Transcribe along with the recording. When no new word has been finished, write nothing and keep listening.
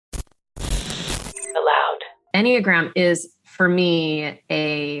Enneagram is, for me,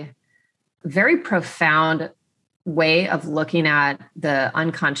 a very profound way of looking at the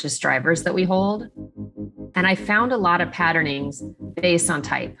unconscious drivers that we hold. And I found a lot of patternings based on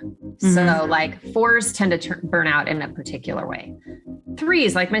type. Mm-hmm. So like 4s tend to burn out in a particular way.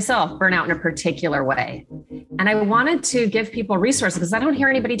 3s, like myself, burn out in a particular way. And I wanted to give people resources because I don't hear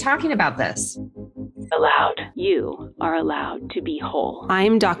anybody talking about this. Allowed. You are allowed to be whole.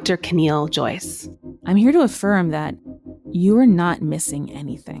 I'm Dr. Keneal Joyce. I'm here to affirm that you are not missing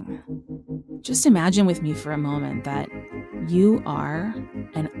anything. Just imagine with me for a moment that you are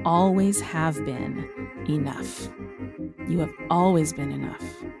and always have been enough. You have always been enough.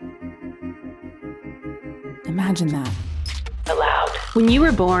 Imagine that. Allowed. When you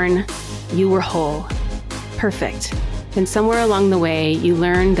were born, you were whole, perfect. Then somewhere along the way, you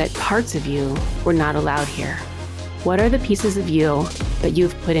learned that parts of you were not allowed here. What are the pieces of you that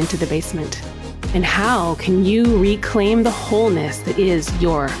you've put into the basement? And how can you reclaim the wholeness that is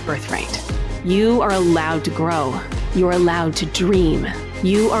your birthright? You are allowed to grow. You're allowed to dream.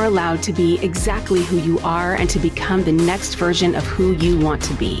 You are allowed to be exactly who you are and to become the next version of who you want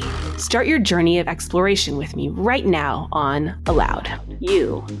to be. Start your journey of exploration with me right now on Allowed.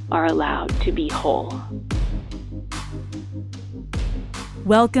 You are allowed to be whole.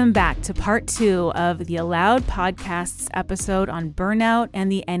 Welcome back to part 2 of the Allowed Podcast's episode on Burnout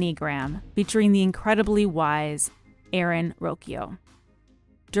and the Enneagram, featuring the incredibly wise Erin Rocchio.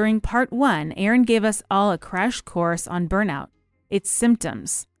 During part 1, Erin gave us all a crash course on burnout, its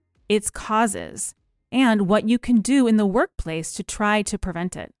symptoms, its causes, and what you can do in the workplace to try to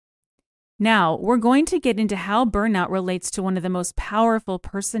prevent it. Now, we're going to get into how burnout relates to one of the most powerful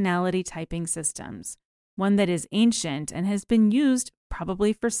personality typing systems, one that is ancient and has been used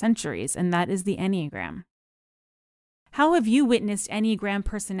probably for centuries, and that is the Enneagram. How have you witnessed Enneagram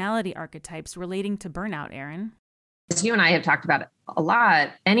personality archetypes relating to burnout, Erin? As you and I have talked about it a lot,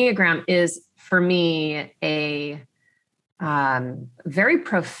 Enneagram is, for me, a very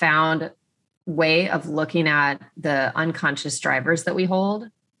profound way of looking at the unconscious drivers that we hold.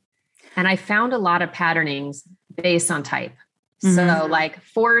 And I found a lot of patternings based on type. Mm-hmm. So like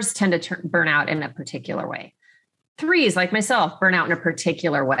 4s tend to burn out in a particular way. 3s, like myself, burn out in a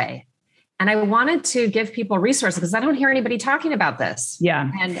particular way. And I wanted to give people resources because I don't hear anybody talking about this.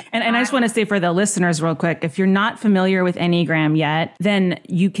 Yeah. And I just want to say for the listeners real quick, if you're not familiar with Enneagram yet, then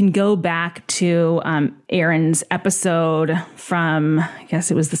you can go back to Erin's episode from, I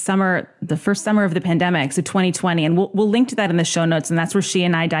guess it was the first summer of the pandemic, so 2020. And we'll link to that in the show notes. And that's where she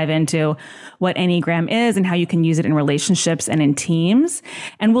and I dive into what Enneagram is and how you can use it in relationships and in teams.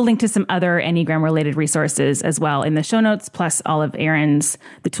 And we'll link to some other Enneagram related resources as well in the show notes, plus all of Erin's,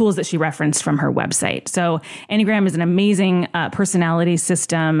 the tools that she referenced from her website. So Enneagram is an amazing personality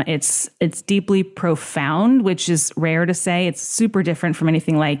system. It's deeply profound, which is rare to say. It's super different from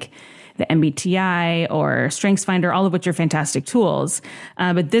anything like the MBTI or StrengthsFinder, all of which are fantastic tools.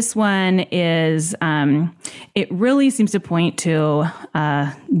 But this one is, it really seems to point to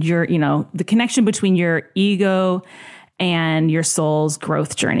the connection between your ego and your soul's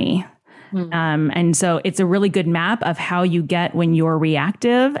growth journey. And so it's a really good map of how you get when you're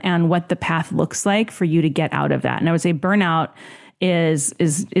reactive and what the path looks like for you to get out of that. And I would say burnout is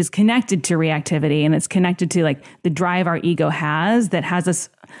connected to reactivity, and it's connected to like the drive our ego has that has us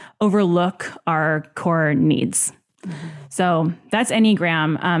overlook our core needs. Mm-hmm. So that's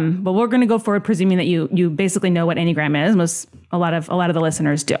Enneagram. But we're going to go forward presuming that you basically know what Enneagram is. A lot of the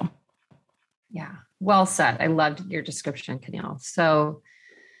listeners do. Yeah. Well said. I loved your description, Keneal. So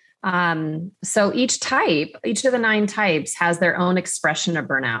each of the 9 types has their own expression of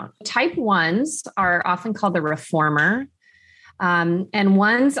burnout. Type 1s are often called the reformer. And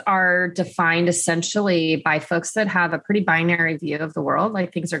 1s are defined essentially by folks that have a pretty binary view of the world,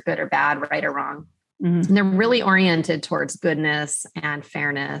 like things are good or bad, right or wrong. Mm-hmm. And they're really oriented towards goodness and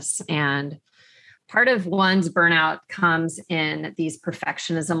fairness. And part of 1's burnout comes in these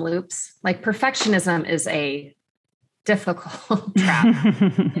perfectionism loops. Like perfectionism is a difficult trap.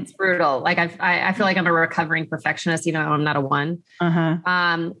 It's brutal. Like I feel like I'm a recovering perfectionist, even though I'm not a 1.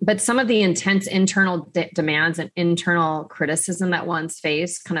 Uh-huh. But some of the intense internal demands and internal criticism that 1s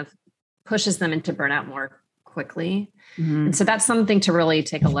face kind of pushes them into burnout more quickly. Mm-hmm. And so that's something to really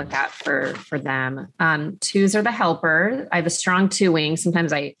take a look at for them. 2s are the helper. I have a strong 2 wing.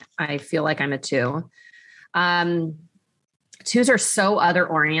 Sometimes I feel like I'm a 2. 2s are so other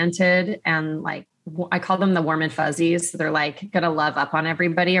oriented and like, I call them the warm and fuzzies. They're like going to love up on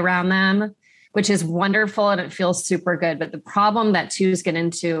everybody around them, which is wonderful. And it feels super good. But the problem that 2s get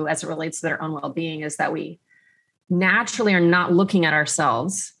into as it relates to their own well-being is that we naturally are not looking at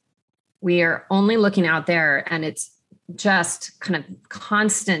ourselves We are only looking out there, and it's just kind of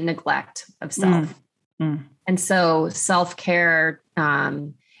constant neglect of self. And so self-care,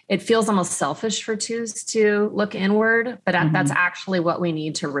 it feels almost selfish for twos to look inward, but that's actually what we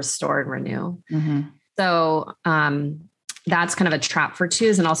need to restore and renew. So that's kind of a trap for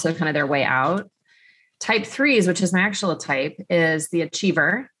twos and also kind of their way out. Type threes, which is my actual type, is the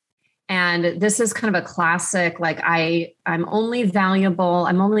achiever. And this is kind of a classic, like I'm only valuable,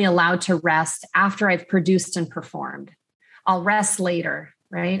 I'm only allowed to rest after I've produced and performed. I'll rest later,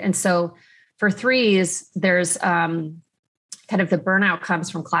 right? And so for threes, there's kind of the burnout comes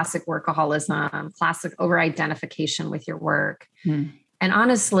from classic workaholism, classic over-identification with your work. And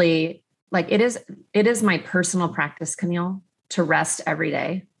honestly, like it is my personal practice, Camille, to rest every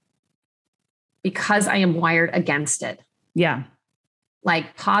day because I am wired against it. Yeah.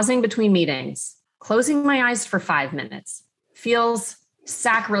 Like pausing between meetings, closing my eyes for 5 minutes feels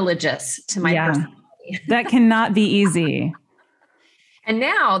sacrilegious to my personality. That cannot be easy. And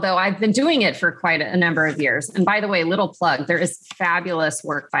now, though, I've been doing it for quite a number of years. And by the way, little plug, there is fabulous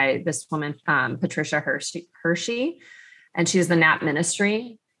work by this woman, Patricia Hershey, and she's the Nap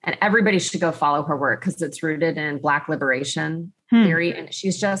Ministry. And everybody should go follow her work because it's rooted in Black liberation theory. And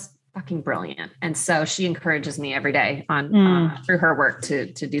she's just fucking brilliant. And so she encourages me every day on through her work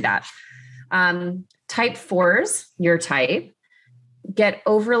to do that. Type fours, your type, get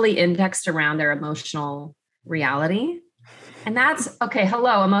overly indexed around their emotional reality. And that's okay.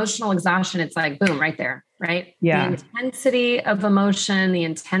 Hello, emotional exhaustion. It's like, boom, right there, right? Yeah. The intensity of emotion, the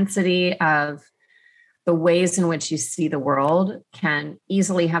intensity of the ways in which you see the world can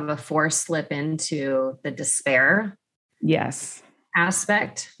easily have a force slip into the despair. Yes.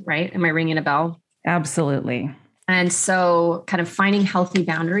 Aspect, right? Am I ringing a bell? Absolutely. And so kind of finding healthy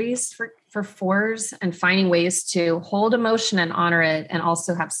boundaries for fours and finding ways to hold emotion and honor it and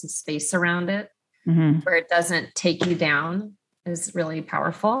also have some space around it where it doesn't take you down is really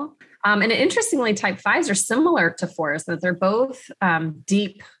powerful. And interestingly, type fives are similar to fours, that they're both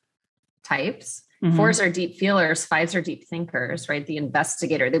deep types. Fours are deep feelers, fives are deep thinkers, right? The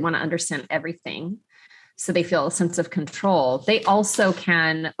investigator, they want to understand everything. So they feel a sense of control. They also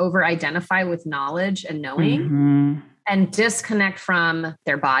can over-identify with knowledge and knowing and disconnect from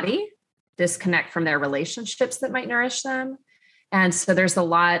their body, disconnect from their relationships that might nourish them. And so there's a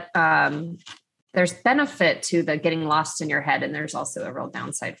lot, there's benefit to the getting lost in your head. And there's also a real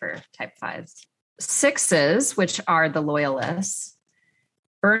downside for type fives. Sixes, which are the loyalists,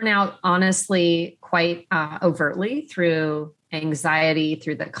 burn out honestly quite overtly through anxiety,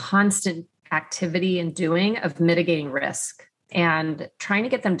 through the constant activity and doing of mitigating risk and trying to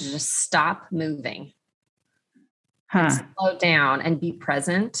get them to just stop moving and slow down and be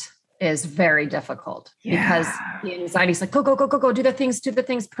present is very difficult because the anxiety is like, go, do the things,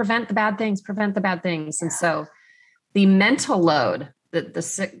 prevent the bad things. And so the mental load that the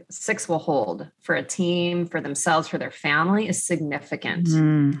six will hold for a team, for themselves, for their family is significant.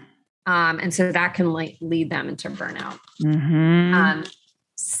 And so that can lead them into burnout.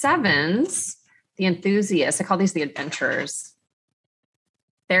 Sevens, the enthusiasts, I call these the adventurers.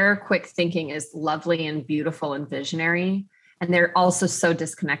 Their quick thinking is lovely and beautiful and visionary. And they're also so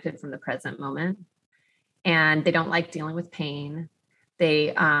disconnected from the present moment. And they don't like dealing with pain.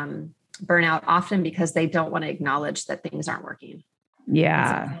 They burn out often because they don't want to acknowledge that things aren't working.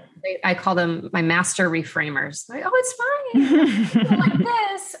 Yeah. So I call them my master reframers. Like, oh, it's fine. Like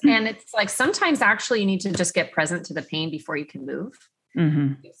this. And it's like, sometimes actually you need to just get present to the pain before you can move.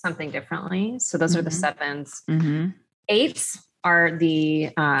 Do something differently. So those are the sevens. Eights are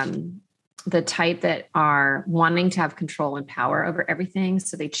the type that are wanting to have control and power over everything.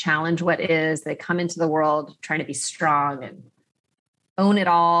 So they challenge what is, they come into the world trying to be strong and own it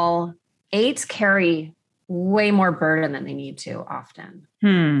all. Eights carry way more burden than they need to often.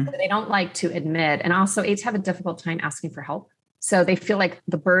 So they don't like to admit. And also eights have a difficult time asking for help. So they feel like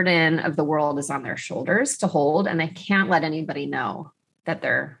the burden of the world is on their shoulders to hold, and they can't let anybody know that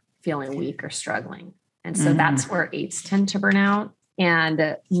they're feeling weak or struggling. And so that's where eights tend to burn out.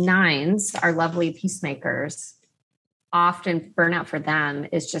 And nines are lovely peacemakers. Often burnout for them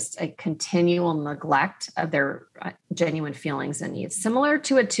is just a continual neglect of their genuine feelings and needs, similar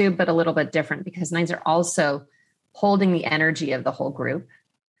to a two, but a little bit different because nines are also holding the energy of the whole group.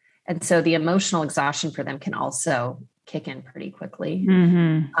 And so the emotional exhaustion for them can also kick in pretty quickly.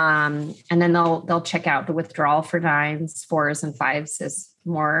 And then they'll check out. The withdrawal for nines, fours, and fives is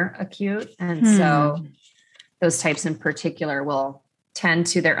more acute. And so those types in particular will tend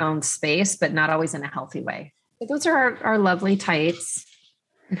to their own space, but not always in a healthy way. So those are our lovely types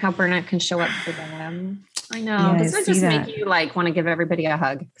and how burnout can show up for them. I know. Yeah, Doesn't it just make you like want to give everybody a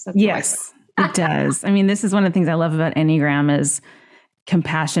hug? Yes, it does. I mean, this is one of the things I love about Enneagram is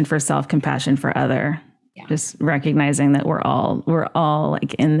compassion for self, compassion for other. Yeah. Just recognizing that we're all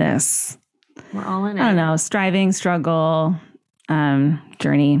like in this. We're all in it. I don't know, striving, struggle,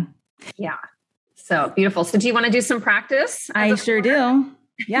 journey. Yeah. So beautiful. So do you want to do some practice? I sure do.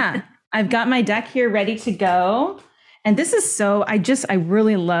 Yeah. I've got my deck here ready to go. And this is I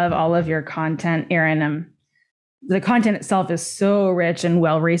really love all of your content, Erin. The content itself is so rich and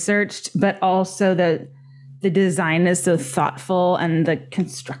well-researched, but also the design is so thoughtful and the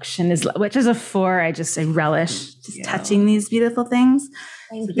construction is, which is a 4. I relish just touching these beautiful things.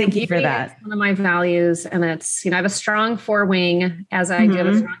 Thank you for that. It's one of my values. And it's, I have a strong 4 wing as I do have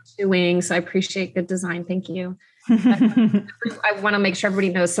a strong 2 wing. So I appreciate good design. Thank you. I want to make sure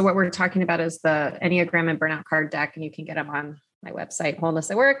everybody knows. So what we're talking about is the Enneagram and Burnout card deck, and you can get them on my website,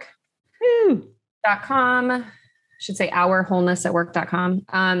 wholenessatwork.com. I should say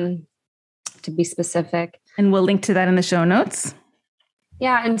ourwholenessatwork.com, to be specific. And we'll link to that in the show notes.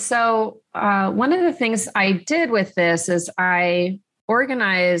 Yeah. And so one of the things I did with this is I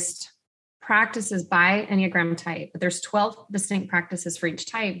organized practices by Enneagram type, but there's 12 distinct practices for each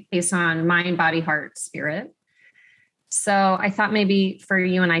type based on mind, body, heart, spirit. So I thought maybe for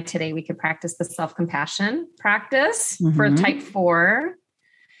you and I today, we could practice the self-compassion practice for type 4.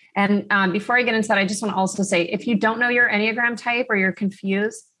 And before I get into that, I just want to also say, if you don't know your Enneagram type or you're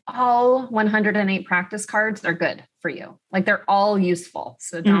confused, all 108 practice cards are good for you. Like they're all useful.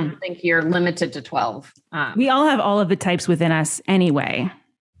 So don't think you're limited to 12. We all have all of the types within us anyway.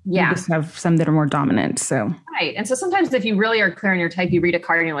 Yeah. We just have some that are more dominant. So, right. And so sometimes if you really are clear on your type, you read a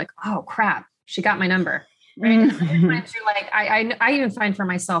card and you're like, oh crap, she got my number. Right. Sometimes you're like, I even find for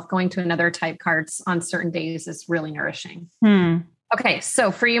myself going to another type cards on certain days is really nourishing. Okay.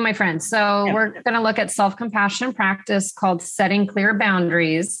 So for you, my friends, we're going to look at self-compassion practice called setting clear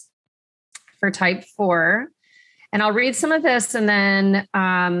boundaries for type 4. And I'll read some of this and then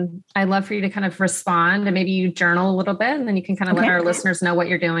I'd love for you to kind of respond and maybe you journal a little bit and then you can kind of let our listeners know what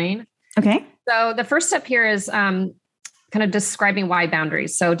you're doing. Okay. So the first step here is kind of describing why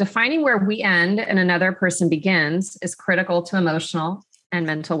boundaries. So defining where we end and another person begins is critical to emotional and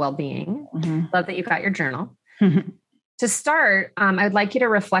mental well-being. Love that you got your journal. To start, I would like you to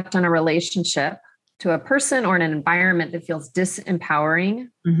reflect on a relationship to a person or an environment that feels disempowering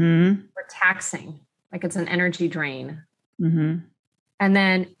or taxing, like it's an energy drain. And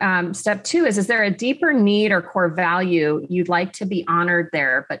then step 2 is there a deeper need or core value you'd like to be honored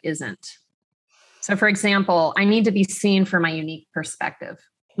there, but isn't? So for example, I need to be seen for my unique perspective.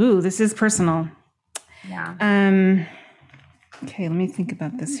 Ooh, this is personal. Yeah. Okay, let me think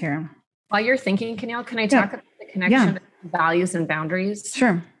about this here. While you're thinking, Keneal, can I talk about the connection between values and boundaries?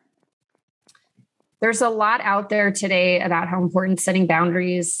 Sure. There's a lot out there today about how important setting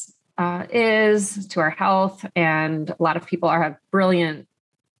boundaries is to our health. And a lot of people have brilliant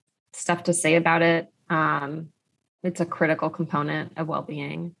stuff to say about it. It's a critical component of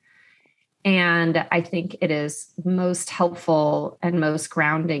well-being. And I think it is most helpful and most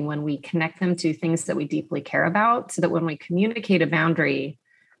grounding when we connect them to things that we deeply care about, so that when we communicate a boundary,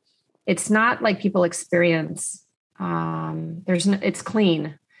 it's not like people experience, it's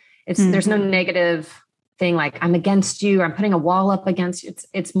clean. There's no negative thing like I'm against you, or I'm putting a wall up against you.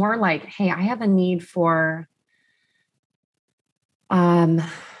 It's more like, hey, I have a need for,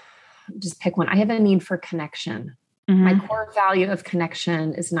 just pick one. I have a need for connection. My core value of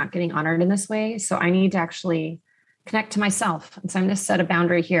connection is not getting honored in this way. So I need to actually connect to myself. And so I'm going to set a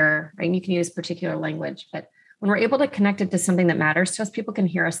boundary here, right? And you can use particular language, but when we're able to connect it to something that matters to us, people can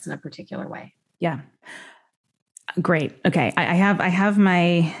hear us in a particular way. Yeah. Great. Okay. I have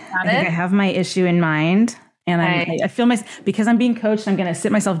my issue in mind, and I feel because I'm being coached, I'm going to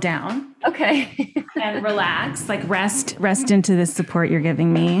sit myself down. Okay. And relax, like rest into this support you're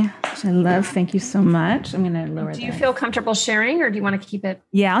giving me, which I love. Thank you so much. I'm going to lower. Do you feel comfortable sharing, or do you want to keep it?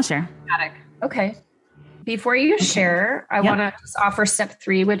 Yeah, I'll share. Okay. Before you share, I want to just offer step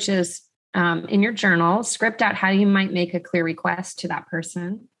 3, which is in your journal, script out how you might make a clear request to that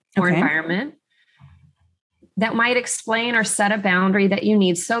person or environment that might explain or set a boundary that you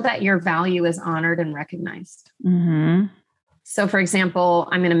need so that your value is honored and recognized. So for example,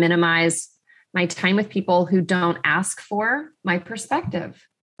 I'm going to minimize my time with people who don't ask for my perspective.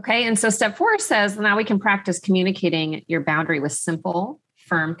 Okay. And so step 4 says, now we can practice communicating your boundary with simple,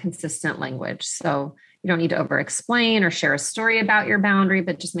 firm, consistent language. So you don't need to over-explain or share a story about your boundary,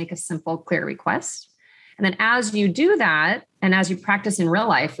 but just make a simple, clear request. And then as you do that, and as you practice in real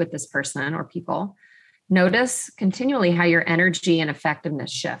life with this person or people, notice continually how your energy and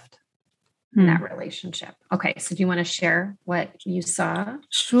effectiveness shift. in that relationship. Okay. So do you want to share what you saw?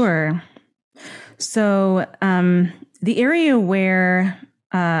 Sure. So the area where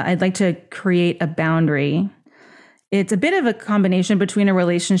I'd like to create a boundary, it's a bit of a combination between a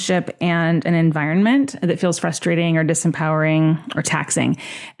relationship and an environment that feels frustrating or disempowering or taxing.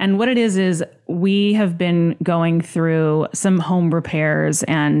 And what it is we have been going through some home repairs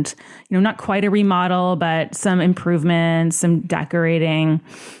and, not quite a remodel, but some improvements, some decorating.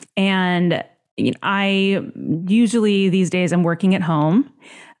 And I usually these days I'm working at home,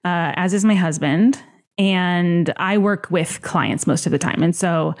 as is my husband, and I work with clients most of the time. And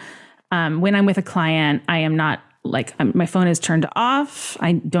so when I'm with a client, I am not my phone is turned off.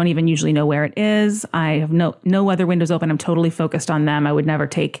 I don't even usually know where it is. I have no other windows open. I'm totally focused on them. I would never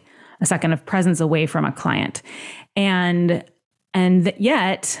take a second of presence away from a client. And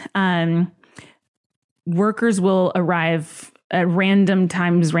yet, workers will arrive at random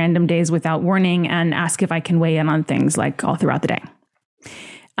times, random days without warning and ask if I can weigh in on things like all throughout the day.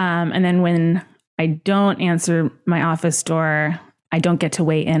 And then when I don't answer my office door, I don't get to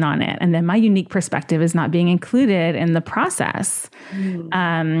weigh in on it. And then my unique perspective is not being included in the process.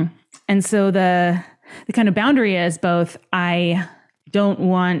 And so the kind of boundary is both, I don't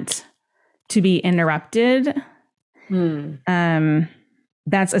want to be interrupted. That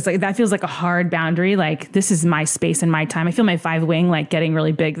feels like a hard boundary. Like, this is my space and my time. I feel my 5 wing, getting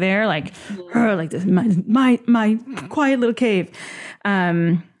really big there, like this, my quiet little cave.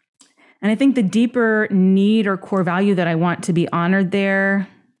 And I think the deeper need or core value that I want to be honored there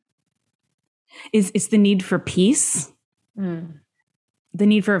is the need for peace, the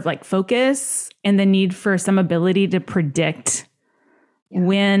need for focus, and the need for some ability to predict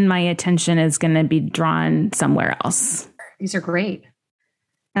when my attention is going to be drawn somewhere else. These are great.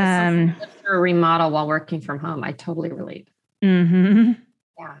 Through a remodel while working from home. I totally relate. Mm-hmm.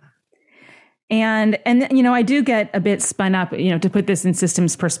 Yeah. And I do get a bit spun up, to put this in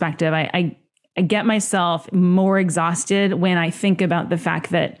systems perspective. I get myself more exhausted when I think about the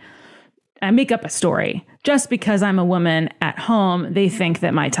fact that I make up a story. Just because I'm a woman at home, they think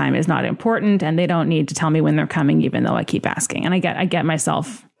that my time is not important and they don't need to tell me when they're coming, even though I keep asking. And I get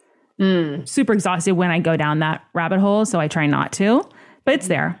myself super exhausted when I go down that rabbit hole. So I try not to, but it's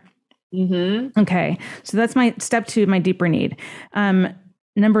there. Mm-hmm. Okay. So that's my step 2, my deeper need.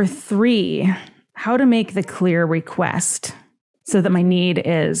 Number 3, how to make the clear request so that my need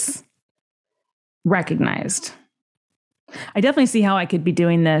is recognized. I definitely see how I could be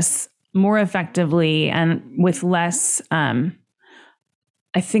doing this more effectively and with less, I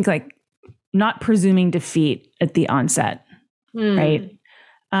think, not presuming defeat at the onset, right?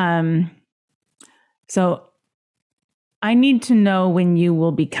 So I need to know when you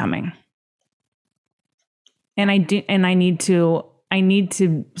will be coming. And I need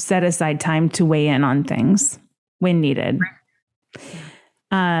to set aside time to weigh in on things when needed.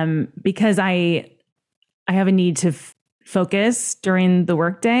 Because I have a need to focus during the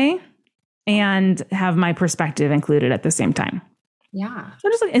workday and have my perspective included at the same time. Yeah. So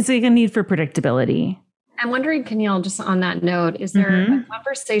it's a need for predictability. I'm wondering, Keneal, just on that note, is there a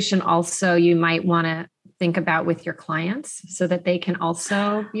conversation also you might want to think about with your clients so that they can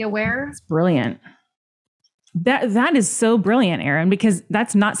also be aware? It's brilliant. That is so brilliant, Erin, because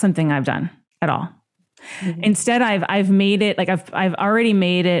that's not something I've done at all. Mm-hmm. Instead, I've made it I've already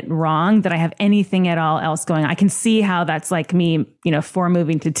made it wrong that I have anything at all else going on. I can see how that's me, 4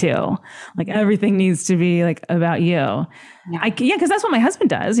 moving to 2. Everything needs to be about you. Yeah, because that's what my husband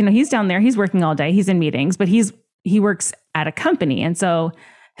does. He's down there, he's working all day, he's in meetings, but he works at a company, and so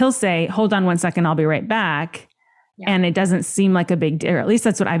he'll say, "Hold on one second, I'll be right back." Yeah. And it doesn't seem like a big deal, or at least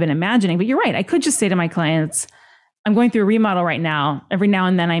that's what I've been imagining. But you're right. I could just say to my clients, I'm going through a remodel right now. Every now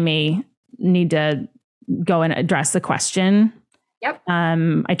and then I may need to go and address the question. Yep.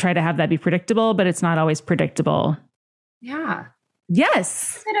 I try to have that be predictable, but it's not always predictable. Yeah.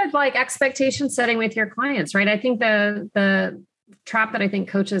 Yes. Kind of expectation setting with your clients, right? I think the trap that I think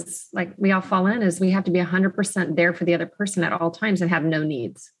coaches, we all fall in, is we have to be 100% there for the other person at all times and have no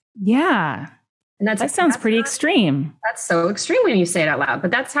needs. Yeah. And that sounds pretty extreme. That's so extreme when you say it out loud, but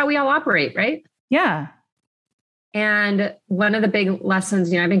that's how we all operate, right? Yeah. And one of the big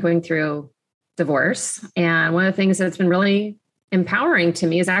lessons, I've been going through divorce. And one of the things that's been really empowering to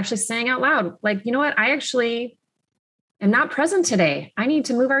me is actually saying out loud, you know what? I actually am not present today. I need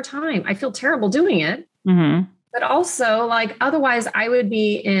to move our time. I feel terrible doing it. Mm-hmm. But also otherwise I would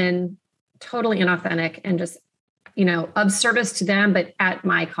be totally inauthentic and just, of service to them, but at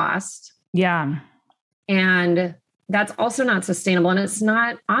my cost. Yeah. And that's also not sustainable. And it's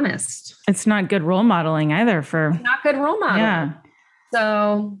not honest. It's not good role modeling either not good role modeling. Yeah.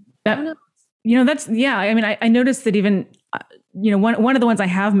 So I don't know. That's, yeah. I mean, I noticed that even, one of the ones I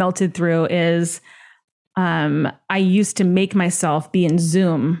have melted through is, I used to make myself be in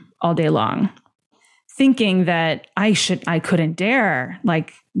Zoom all day long, thinking that I couldn't dare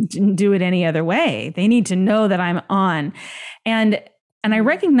do it any other way. They need to know that I'm on. And I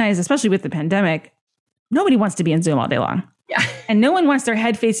recognize, especially with the pandemic, nobody wants to be in Zoom all day long. Yeah. And no one wants their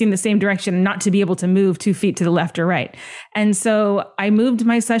head facing the same direction and not to be able to move 2 feet to the left or right. And so I moved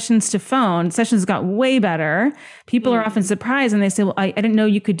my sessions to phone. Sessions got way better. People are often surprised and they say, well, I didn't know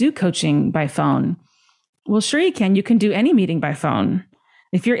you could do coaching by phone. Well, sure you can. You can do any meeting by phone.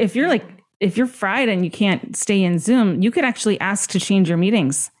 If you're fried and you can't stay in Zoom, you could actually ask to change your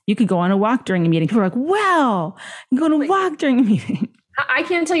meetings. You could go on a walk during a meeting. People are like, wow, I'm going to walk during a meeting. I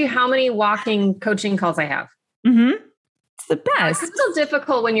can't tell you how many walking coaching calls I have. Mm-hmm. It's the best. It's still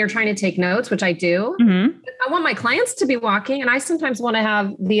difficult when you're trying to take notes, which I do. Mm-hmm. I want my clients to be walking, and I sometimes want to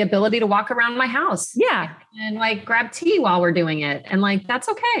have the ability to walk around my house. Yeah. And grab tea while we're doing it. And that's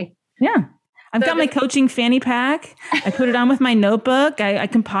okay. Yeah. I've got my coaching fanny pack. I put it on with my notebook. I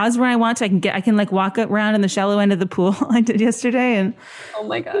can pause where I want to. I can walk around in the shallow end of the pool I did yesterday. And oh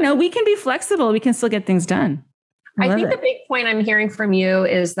my God, we can be flexible. We can still get things done. I think the big point I'm hearing from you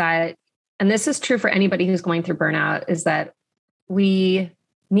is that, and this is true for anybody who's going through burnout, is that we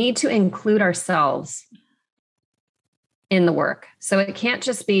need to include ourselves in the work. So it can't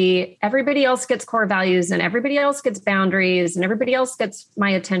just be everybody else gets core values and everybody else gets boundaries and everybody else gets my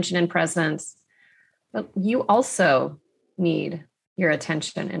attention and presence. But you also need your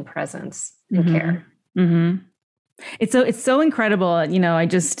attention and presence and care. Mm-hmm. It's so incredible. I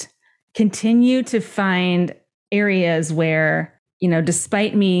just continue to find areas where,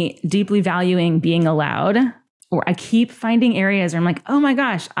 despite me deeply valuing being allowed, or I keep finding areas where I'm like, oh my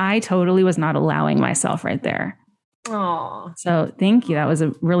gosh, I totally was not allowing myself right there. Oh, so thank you. That was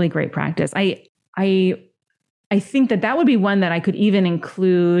a really great practice. I think that would be one that I could even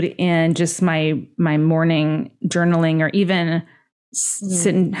include in just my morning journaling, or even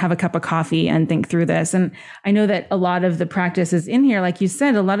sit and have a cup of coffee and think through this. And I know that a lot of the practices in here, like you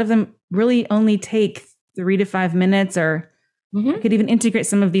said, a lot of them really only take 3 to 5 minutes, or I could even integrate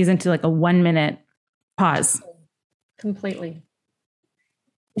some of these into a 1 minute pause. Completely.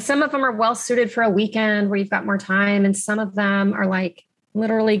 Some of them are well suited for a weekend where you've got more time. And some of them are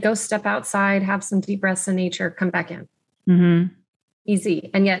literally go step outside, have some deep breaths in nature, come back in. Mm-hmm. Easy,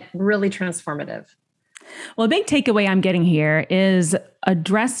 and yet really transformative. Well, a big takeaway I'm getting here is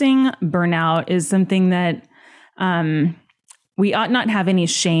addressing burnout is something that we ought not have any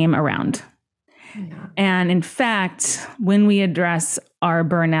shame around. Yeah. And in fact, when we address our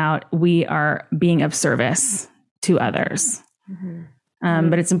burnout, we are being of service to others. Mm-hmm.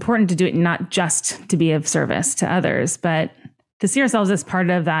 But it's important to do it not just to be of service to others, but to see ourselves as part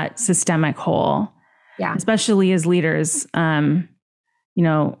of that systemic whole. Yeah. Especially as leaders,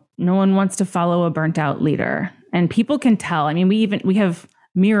 no one wants to follow a burnt out leader, and people can tell. I mean, we have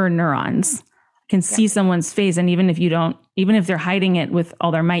mirror neurons, can see someone's face. And even if they're hiding it with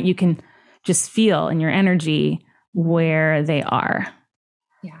all their might, you can just feel in your energy where they are.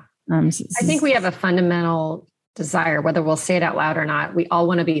 Yeah. I think we have a fundamental desire, whether we'll say it out loud or not. We all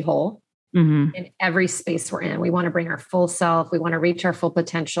want to be whole in every space we're in. We want to bring our full self. We want to reach our full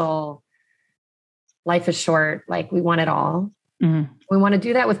potential. Life is short. We want it all. Mm-hmm. We want to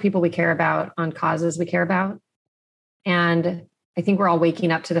do that with people we care about, on causes we care about. And I think we're all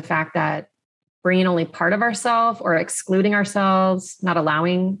waking up to the fact that bringing only part of ourselves or excluding ourselves, not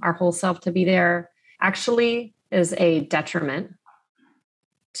allowing our whole self to be there, actually is a detriment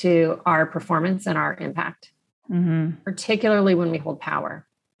to our performance and our impact, particularly when we hold power.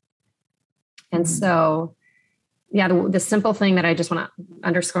 And so, yeah, the simple thing that I just want to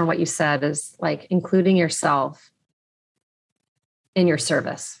underscore on what you said is including yourself in your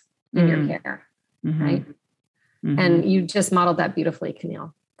service, in your care, right? Mm-hmm. And you just modeled that beautifully,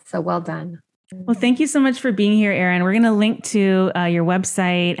 Camille. So well done. Well, thank you so much for being here, Erin. We're going to link to your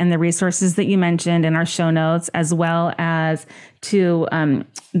website and the resources that you mentioned in our show notes, as well as to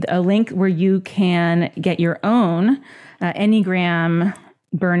a link where you can get your own Enneagram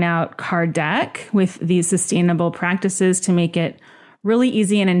burnout card deck with these sustainable practices to make it really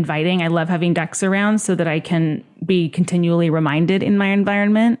easy and inviting. I love having decks around so that I can be continually reminded in my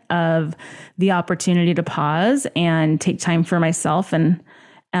environment of the opportunity to pause and take time for myself. And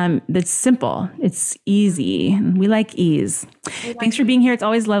it's simple. It's easy. We like ease. Thanks for being here. It's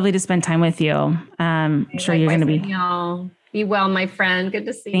always lovely to spend time with you. I'm sure you're going to be. Be well, my friend. Good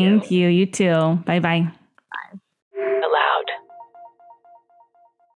to see you. Thank you. You too. Bye-bye. Bye.